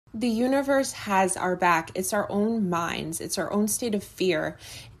The universe has our back. It's our own minds. It's our own state of fear.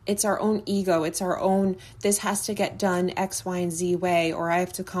 It's our own ego. It's our own, this has to get done X, Y, and Z way, or I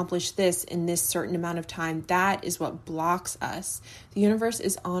have to accomplish this in this certain amount of time. That is what blocks us. The universe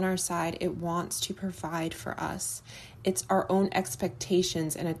is on our side. It wants to provide for us. It's our own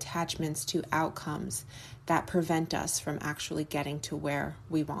expectations and attachments to outcomes that prevent us from actually getting to where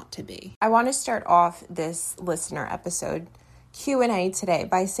we want to be. I want to start off this listener episode Q&A today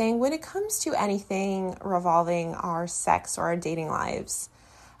by saying, when it comes to anything revolving our sex or our dating lives,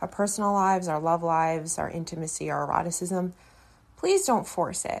 our personal lives, our love lives, our intimacy, our eroticism, please don't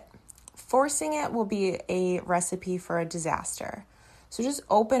force it. Forcing it will be a recipe for a disaster. So just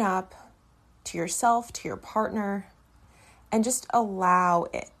open up to yourself, to your partner, and just allow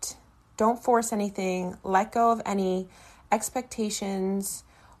it. Don't force anything. Let go of any expectations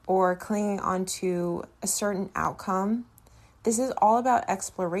or clinging onto a certain outcome. This is all about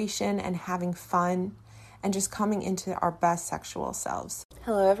exploration and having fun and just coming into our best sexual selves.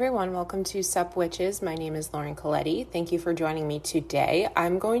 Hello, everyone. Welcome to Sup Witches. My name is Lauren Coletti. Thank you for joining me today.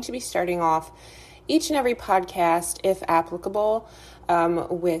 I'm going to be starting off each and every podcast, if applicable,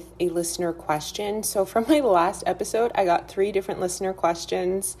 with a listener question. So from my last episode, I got 3 different listener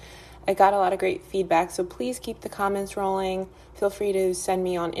questions. I got a lot of great feedback, so please keep the comments rolling. Feel free to send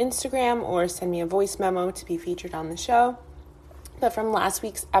me on Instagram or send me a voice memo to be featured on the show. But from last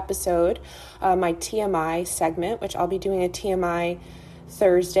week's episode, my TMI segment, which I'll be doing a TMI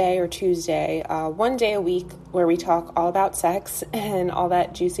Thursday or Tuesday, one day a week, where we talk all about sex and all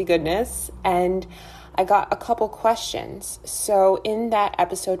that juicy goodness. And I got a couple questions. So in that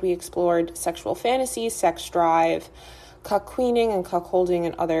episode, we explored sexual fantasies, sex drive, cuck queening and cuck holding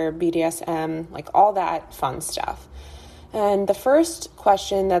and other BDSM, like all that fun stuff. And the first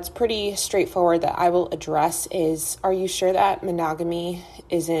question that's pretty straightforward that I will address is, are you sure that monogamy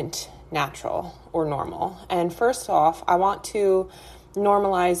isn't natural or normal? And first off, I want to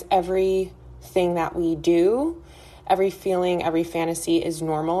normalize everything that we do. Every feeling, every fantasy is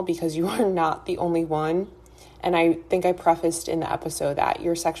normal because you are not the only one. And I think I prefaced in the episode that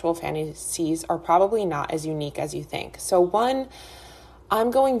your sexual fantasies are probably not as unique as you think. So one,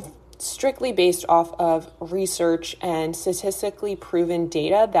 I'm going strictly based off of research and statistically proven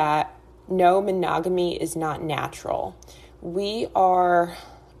data that no, monogamy is not natural. We are,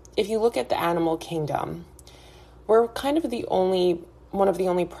 if you look at the animal kingdom, we're kind of one of the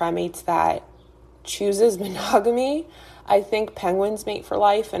only primates that chooses monogamy. I think penguins mate for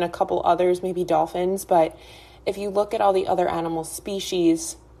life and a couple others, maybe dolphins, but if you look at all the other animal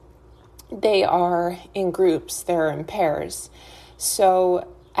species, they are in groups, they're in pairs. So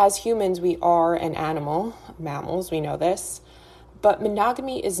as humans, we are an animal, mammals, we know this, but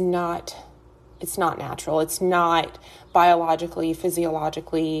monogamy is not, it's not natural. It's not biologically,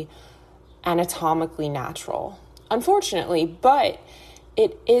 physiologically, anatomically natural, unfortunately, but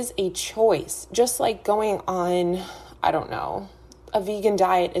it is a choice. Just like going on, I don't know, a vegan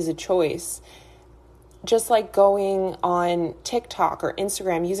diet is a choice. Just like going on TikTok or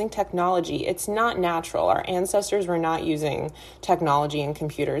Instagram, using technology, it's not natural. Our ancestors were not using technology and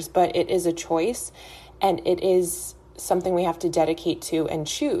computers, but it is a choice and it is something we have to dedicate to and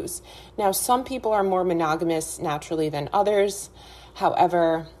choose. Now, some people are more monogamous naturally than others.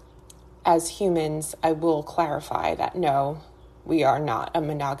 However, as humans, I will clarify that no, we are not a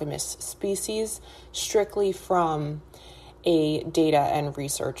monogamous species, strictly from a data and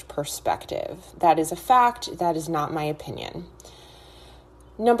research perspective. That is a fact. That is not my opinion.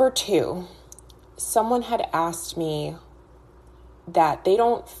 Number 2, someone had asked me that they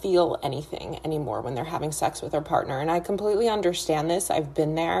don't feel anything anymore when they're having sex with their partner. And I completely understand this. I've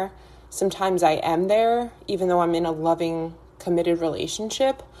been there. Sometimes I am there, even though I'm in a loving, committed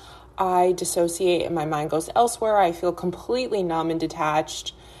relationship. I dissociate and my mind goes elsewhere. I feel completely numb and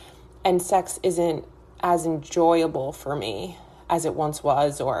detached, and sex isn't as enjoyable for me as it once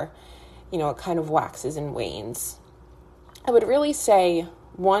was, or, it kind of waxes and wanes. I would really say,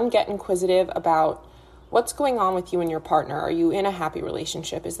 1, get inquisitive about what's going on with you and your partner. Are you in a happy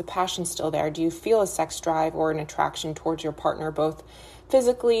relationship? Is the passion still there? Do you feel a sex drive or an attraction towards your partner, both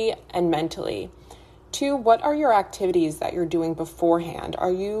physically and mentally? 2, what are your activities that you're doing beforehand?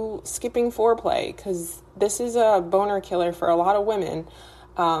 Are you skipping foreplay? Because this is a boner killer for a lot of women.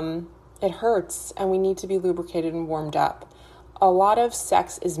 It hurts and we need to be lubricated and warmed up. A lot of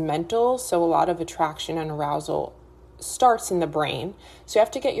sex is mental, so a lot of attraction and arousal starts in the brain. So you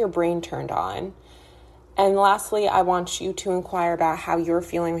have to get your brain turned on. And lastly, I want you to inquire about how you're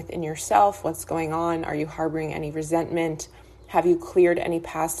feeling within yourself. What's going on? Are you harboring any resentment? Have you cleared any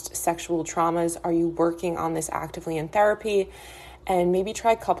past sexual traumas? Are you working on this actively in therapy? and maybe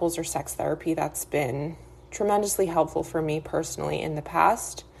try couples or sex therapy. That's been tremendously helpful for me personally in the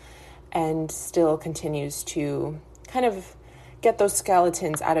past and still continues to kind of get those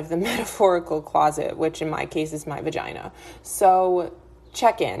skeletons out of the metaphorical closet, which in my case is my vagina. So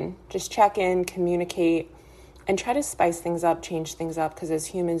just check in, communicate, and try to spice things up, change things up, because as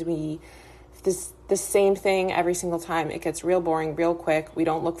humans, the same thing every single time. It gets real boring real quick. We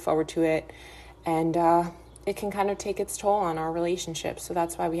don't look forward to it, and it can kind of take its toll on our relationship. So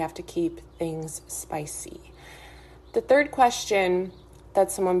that's why we have to keep things spicy. The third question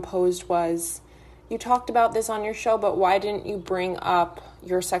that someone posed was, you talked about this on your show, but why didn't you bring up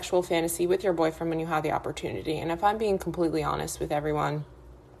your sexual fantasy with your boyfriend when you had the opportunity? And if I'm being completely honest with everyone,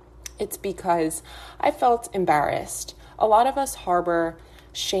 it's because I felt embarrassed. A lot of us harbor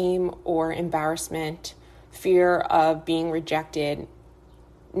shame or embarrassment, fear of being rejected,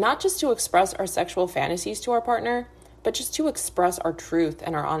 not just to express our sexual fantasies to our partner, but just to express our truth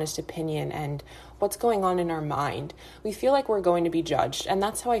and our honest opinion and what's going on in our mind. We feel like we're going to be judged, and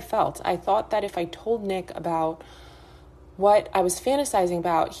that's how I felt. I thought that if I told Nick about what I was fantasizing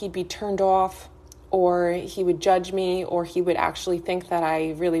about, he'd be turned off, or he would judge me, or he would actually think that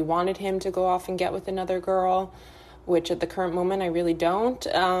I really wanted him to go off and get with another girl, which at the current moment I really don't.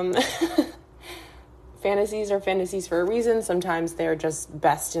 Fantasies are fantasies for a reason. Sometimes they're just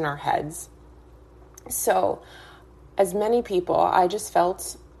best in our heads. So, as many people, I just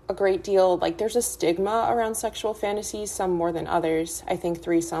felt a great deal like there's a stigma around sexual fantasies, some more than others. I think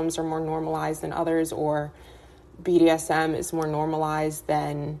threesomes are more normalized than others, or BDSM is more normalized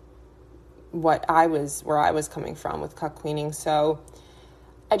than where I was coming from with cuck queening. So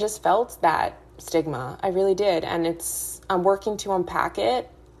I just felt that stigma. I really did. And I'm working to unpack it.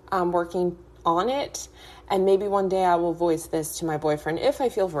 I'm working on it. And maybe one day I will voice this to my boyfriend if I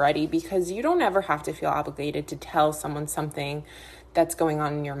feel ready, because you don't ever have to feel obligated to tell someone something that's going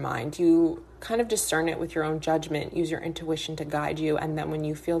on in your mind. You kind of discern it with your own judgment, use your intuition to guide you. And then when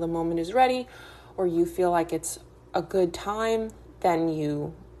you feel the moment is ready, or you feel like it's a good time, then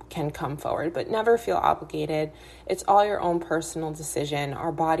you can come forward, but never feel obligated. It's all your own personal decision.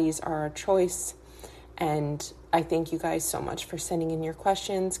 Our bodies are our choice. And I thank you guys so much for sending in your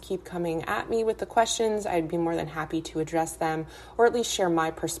questions. Keep coming at me with the questions. I'd be more than happy to address them, or at least share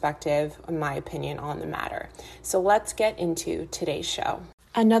my perspective and my opinion on the matter. So let's get into today's show.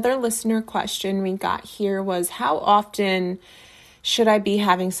 Another listener question we got here was, how often should I be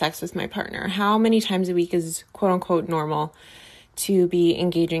having sex with my partner? How many times a week is quote unquote normal to be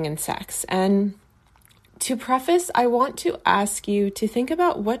engaging in sex? And to preface, I want to ask you to think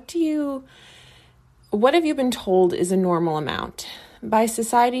about what have you been told is a normal amount? By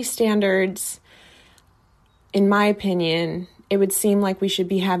society standards, in my opinion, it would seem like we should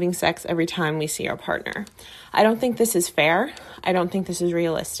be having sex every time we see our partner. I don't think this is fair. I don't think this is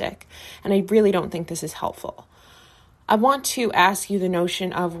realistic. And I really don't think this is helpful. I want to ask you the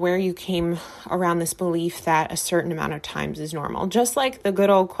notion of where you came around this belief that a certain amount of times is normal. Just like the good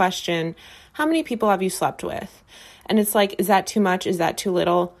old question, how many people have you slept with? And it's like, is that too much? Is that too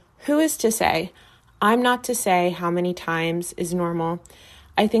little? Who is to say? I'm not to say how many times is normal.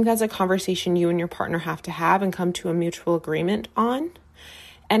 I think that's a conversation you and your partner have to have and come to a mutual agreement on.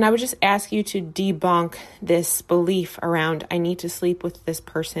 And I would just ask you to debunk this belief around, I need to sleep with this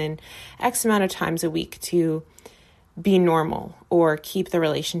person X amount of times a week to be normal or keep the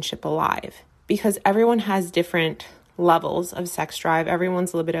relationship alive. Because everyone has different levels of sex drive.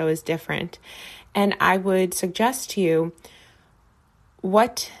 Everyone's libido is different. And I would suggest to you,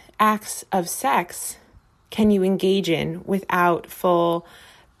 what acts of sex can you engage in without full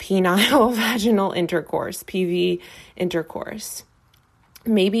penile vaginal intercourse, PV intercourse?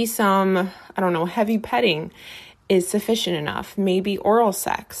 Maybe some, heavy petting is sufficient enough. Maybe oral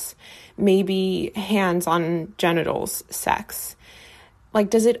sex, maybe hands on genitals sex. Like,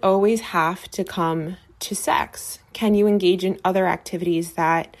 does it always have to come to sex? Can you engage in other activities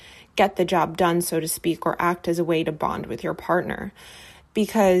that get the job done, so to speak, or act as a way to bond with your partner?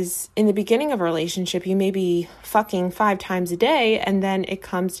 Because in the beginning of a relationship, you may be fucking 5 times a day, and then it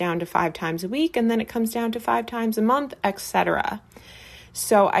comes down to 5 times a week, and then it comes down to 5 times a month, etc.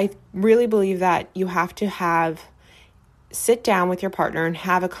 So I really believe that you have to sit down with your partner and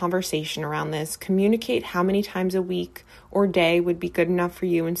have a conversation around this. Communicate how many times a week or day would be good enough for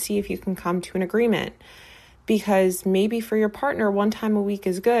you, and see if you can come to an agreement. Because maybe for your partner, 1 time a week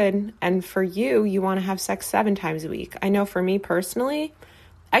is good, and for you, you want to have sex 7 times a week. I know for me personally,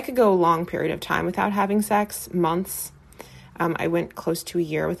 I could go a long period of time without having sex, months. I went close to a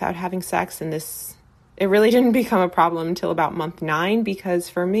year without having sex, and it really didn't become a problem until about month 9, because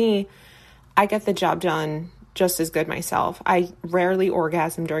for me, I get the job done just as good myself. I rarely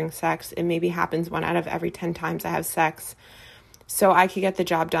orgasm during sex. It maybe happens 1 out of every 10 times I have sex. So I could get the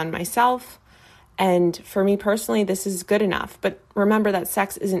job done myself. And for me personally, this is good enough. But remember that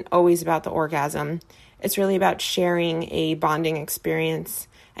sex isn't always about the orgasm. It's really about sharing a bonding experience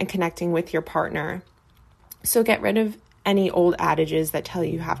and connecting with your partner. So get rid of any old adages that tell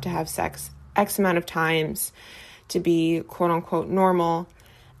you have to have sex X amount of times to be quote unquote normal,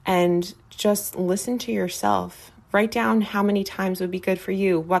 and just listen to yourself. Write down how many times would be good for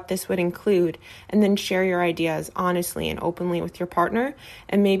you, what this would include, and then share your ideas honestly and openly with your partner,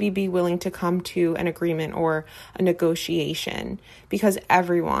 and maybe be willing to come to an agreement or a negotiation, because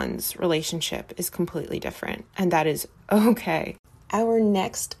everyone's relationship is completely different, and that is okay. Our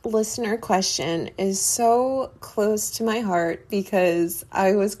next listener question is so close to my heart because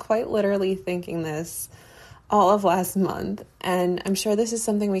I was quite literally thinking this all of last month, and I'm sure this is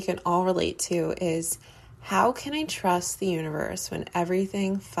something we can all relate to, is how can I trust the universe when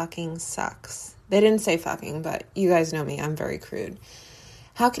everything fucking sucks? They didn't say fucking, but you guys know me, I'm very crude.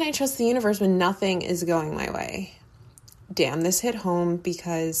 How can I trust the universe when nothing is going my way? Damn, this hit home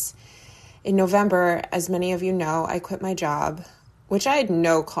because in November, as many of you know, I quit my job, which I had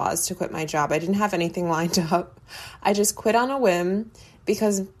no cause to quit my job. I didn't have anything lined up. I just quit on a whim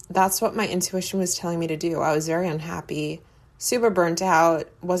because that's what my intuition was telling me to do. I was very unhappy, super burnt out,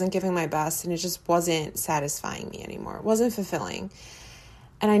 wasn't giving my best, and it just wasn't satisfying me anymore. It wasn't fulfilling.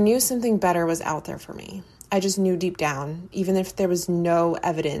 And I knew something better was out there for me. I just knew deep down, even if there was no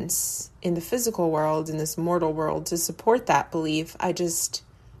evidence in the physical world, in this mortal world, to support that belief, I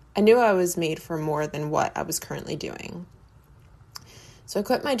knew I was made for more than what I was currently doing. So I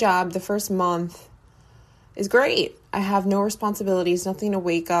quit my job. The first month is great. I have no responsibilities, nothing to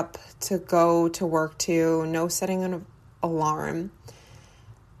wake up to go to work to, no setting an alarm.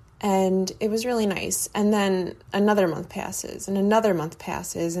 And it was really nice. And then another month passes and another month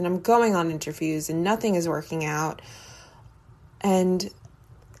passes, and I'm going on interviews and nothing is working out. And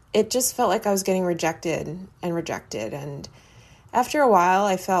it just felt like I was getting rejected. And after a while,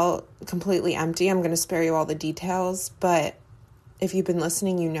 I felt completely empty. I'm going to spare you all the details, but if you've been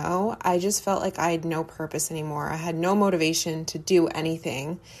listening, you know, I just felt like I had no purpose anymore. I had no motivation to do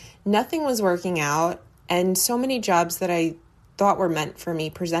anything. Nothing was working out. And so many jobs that I thought were meant for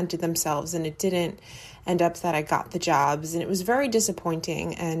me presented themselves, and it didn't end up that I got the jobs. And it was very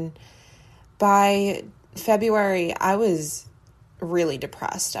disappointing. And by February, I was really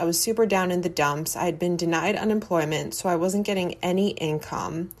depressed. I was super down in the dumps. I had been denied unemployment, so I wasn't getting any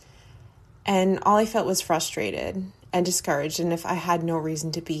income. And all I felt was frustrated and discouraged, and if I had no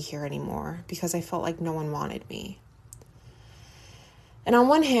reason to be here anymore because I felt like no one wanted me. And on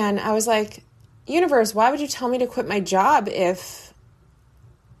one hand, I was like, universe, why would you tell me to quit my job if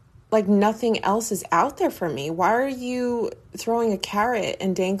like nothing else is out there for me? Why are you throwing a carrot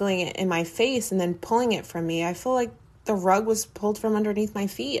and dangling it in my face and then pulling it from me? I feel like the rug was pulled from underneath my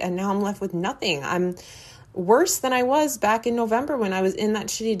feet, and now I'm left with nothing. I'm worse than I was back in November when I was in that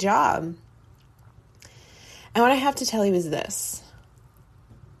shitty job. And what I have to tell you is this.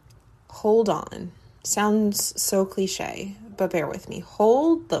 Hold on. Sounds so cliche, but bear with me.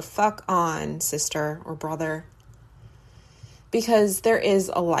 Hold the fuck on, sister or brother. Because there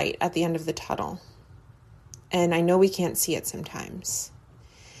is a light at the end of the tunnel. And I know we can't see it sometimes.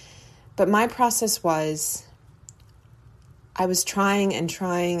 But my process was, I was trying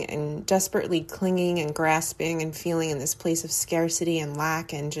and desperately clinging and grasping and feeling in this place of scarcity and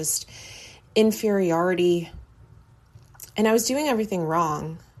lack and just inferiority. And I was doing everything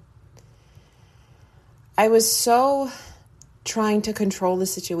wrong. I was so trying to control the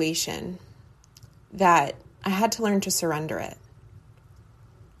situation that I had to learn to surrender it.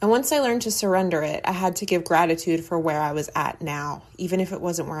 And once I learned to surrender it, I had to give gratitude for where I was at now, even if it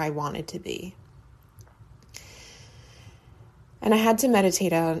wasn't where I wanted to be. And I had to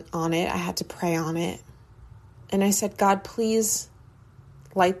meditate on it. I had to pray on it. And I said, God, please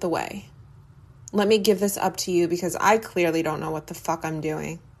light the way. Let me give this up to you because I clearly don't know what the fuck I'm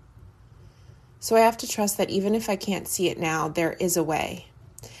doing. So I have to trust that even if I can't see it now, there is a way.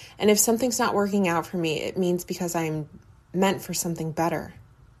 And if something's not working out for me, it means because I'm meant for something better.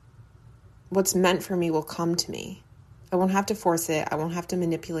 What's meant for me will come to me. I won't have to force it. I won't have to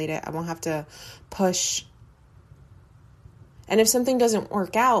manipulate it. I won't have to push. And if something doesn't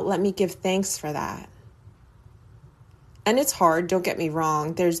work out, let me give thanks for that. And it's hard, don't get me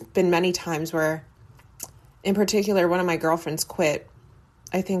wrong. There's been many times where, in particular, one of my girlfriends quit,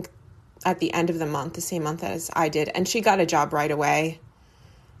 I think at the end of the month, the same month as I did. And she got a job right away.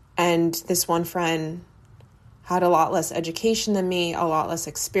 And this one friend had a lot less education than me, a lot less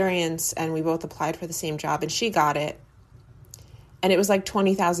experience, and we both applied for the same job, and she got it. And it was like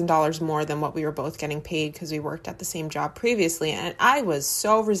 $20,000 more than what we were both getting paid because we worked at the same job previously. And I was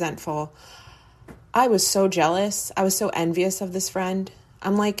so resentful. I was so jealous. I was so envious of this friend.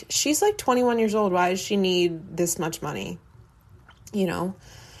 I'm like, she's like 21 years old. Why does she need this much money? You know?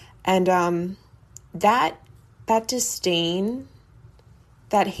 And that disdain,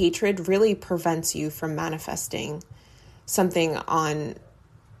 that hatred really prevents you from manifesting something on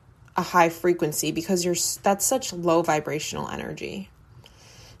a high frequency because that's such low vibrational energy.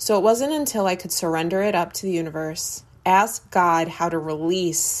 So it wasn't until I could surrender it up to the universe, ask God how to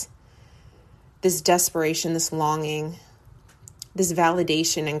release this desperation, this longing, this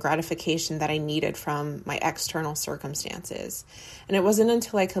validation and gratification that I needed from my external circumstances. And it wasn't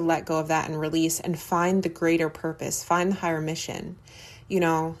until I could let go of that and release and find the greater purpose, find the higher mission. You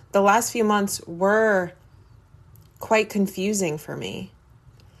know, the last few months were quite confusing for me.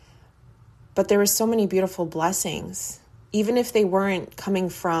 But there were so many beautiful blessings, even if they weren't coming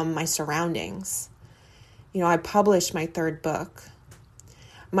from my surroundings. You know, I published my 3rd book.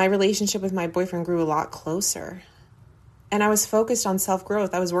 My relationship with my boyfriend grew a lot closer. And I was focused on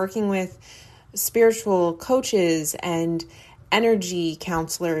self-growth. I was working with spiritual coaches and energy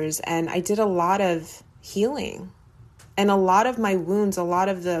counselors, and I did a lot of healing. And a lot of my wounds, a lot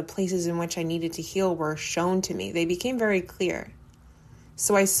of the places in which I needed to heal were shown to me. They became very clear.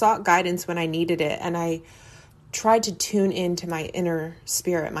 So I sought guidance when I needed it, and I tried to tune into my inner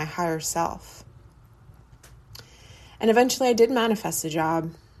spirit, my higher self. And eventually I did manifest a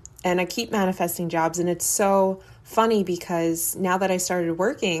job, and I keep manifesting jobs, and it's so funny because now that I started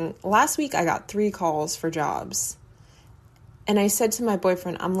working, last week I got 3 calls for jobs. And I said to my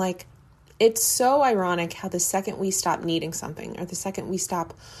boyfriend, I'm like, it's so ironic how the second we stop needing something or the second we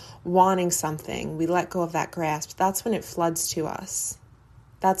stop wanting something, we let go of that grasp. That's when it floods to us.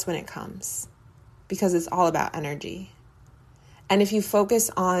 That's when it comes, because it's all about energy. And if you focus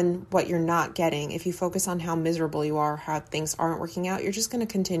on what you're not getting, if you focus on how miserable you are, how things aren't working out, you're just going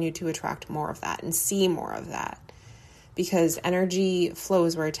to continue to attract more of that and see more of that, because energy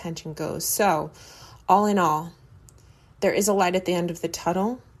flows where attention goes. So all in all, there is a light at the end of the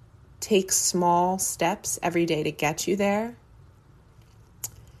tunnel. Take small steps every day to get you there.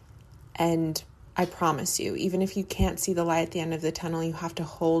 And I promise you, even if you can't see the light at the end of the tunnel, you have to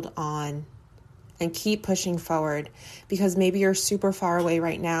hold on and keep pushing forward, because maybe you're super far away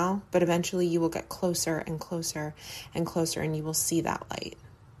right now, but eventually you will get closer and closer and closer, and you will see that light.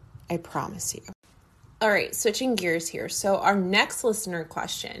 I promise you. All right, switching gears here. So our next listener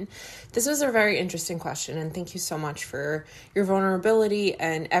question, this was a very interesting question, and thank you so much for your vulnerability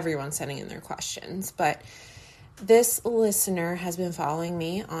and everyone sending in their questions. But this listener has been following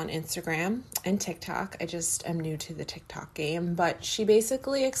me on Instagram and TikTok. I just am new to the TikTok game, but she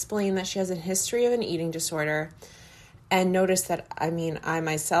basically explained that she has a history of an eating disorder and noticed that, I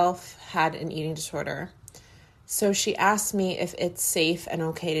myself had an eating disorder. So she asked me if it's safe and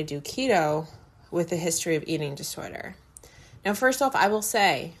okay to do keto with a history of eating disorder. Now, first off, I will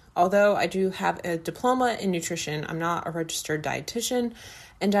say, although I do have a diploma in nutrition, I'm not a registered dietitian,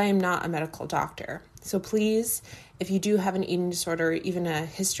 and I am not a medical doctor. So please, if you do have an eating disorder, even a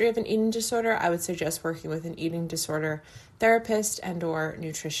history of an eating disorder, I would suggest working with an eating disorder therapist and or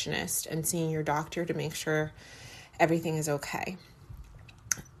nutritionist and seeing your doctor to make sure everything is okay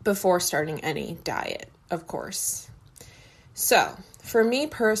before starting any diet, of course. So for me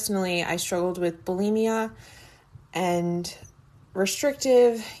personally, I struggled with bulimia and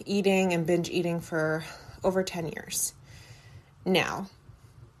restrictive eating and binge eating for over 10 years. Now,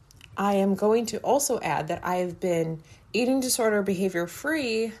 I am going to also add that I have been eating disorder behavior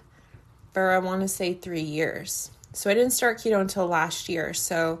free for, I want to say, 3 years. So I didn't start keto until last year.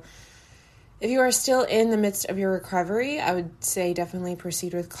 So if you are still in the midst of your recovery, I would say definitely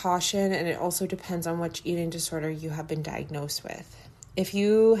proceed with caution. And it also depends on which eating disorder you have been diagnosed with. If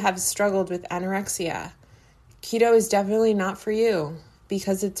you have struggled with anorexia, keto is definitely not for you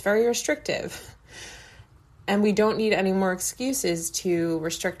because it's very restrictive. And we don't need any more excuses to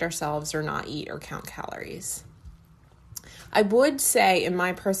restrict ourselves or not eat or count calories. I would say, in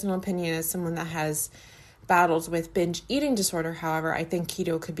my personal opinion, as someone that has battled with binge eating disorder, however, I think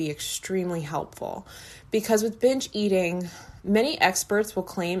keto could be extremely helpful. Because with binge eating, many experts will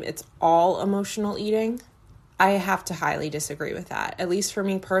claim it's all emotional eating. I have to highly disagree with that. At least for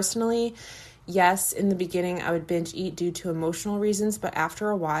me personally, Yes, in the beginning, I would binge eat due to emotional reasons, but after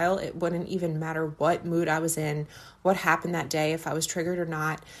a while, it wouldn't even matter what mood I was in, what happened that day, if I was triggered or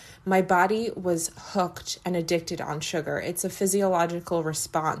not. My body was hooked and addicted on sugar. It's a physiological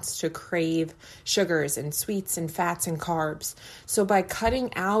response to crave sugars and sweets and fats and carbs. So by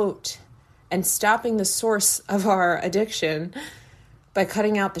cutting out and stopping the source of our addiction, by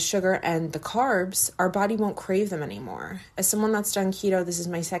cutting out the sugar and the carbs, our body won't crave them anymore. As someone that's done keto, this is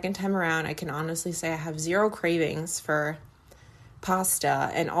my second time around, I can honestly say I have zero cravings for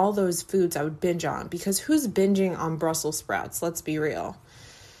pasta and all those foods I would binge on, because who's binging on Brussels sprouts? Let's be real.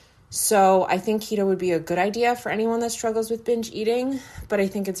 So I think keto would be a good idea for anyone that struggles with binge eating, but I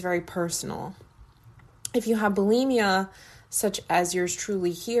think it's very personal. If you have bulimia, such as yours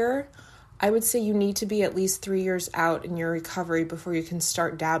truly here, I would say you need to be at least 3 years out in your recovery before you can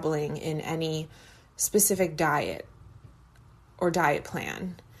start dabbling in any specific diet or diet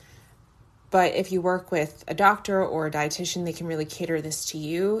plan. But if you work with a doctor or a dietitian, they can really cater this to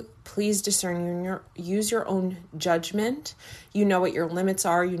you. Please use your own judgment. You know what your limits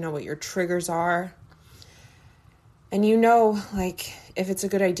are. You know what your triggers are. And you know, if it's a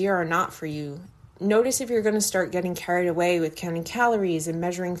good idea or not for you. Notice if you're going to start getting carried away with counting calories and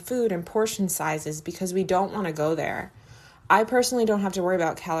measuring food and portion sizes, because we don't want to go there. I personally don't have to worry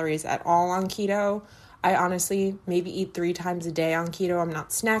about calories at all on keto. I honestly maybe eat 3 times a day on keto. I'm not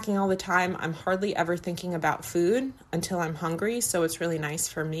snacking all the time. I'm hardly ever thinking about food until I'm hungry, so it's really nice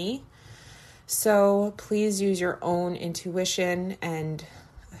for me. So please use your own intuition and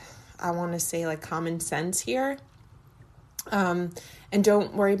I want to say common sense here. And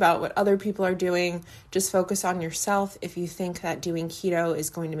don't worry about what other people are doing. Just focus on yourself. If you think that doing keto is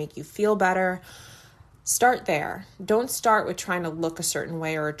going to make you feel better, start there. Don't start with trying to look a certain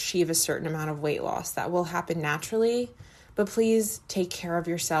way or achieve a certain amount of weight loss. That will happen naturally, but please take care of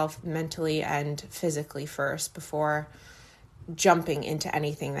yourself mentally and physically first before jumping into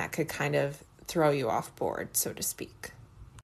anything that could kind of throw you off board, so to speak.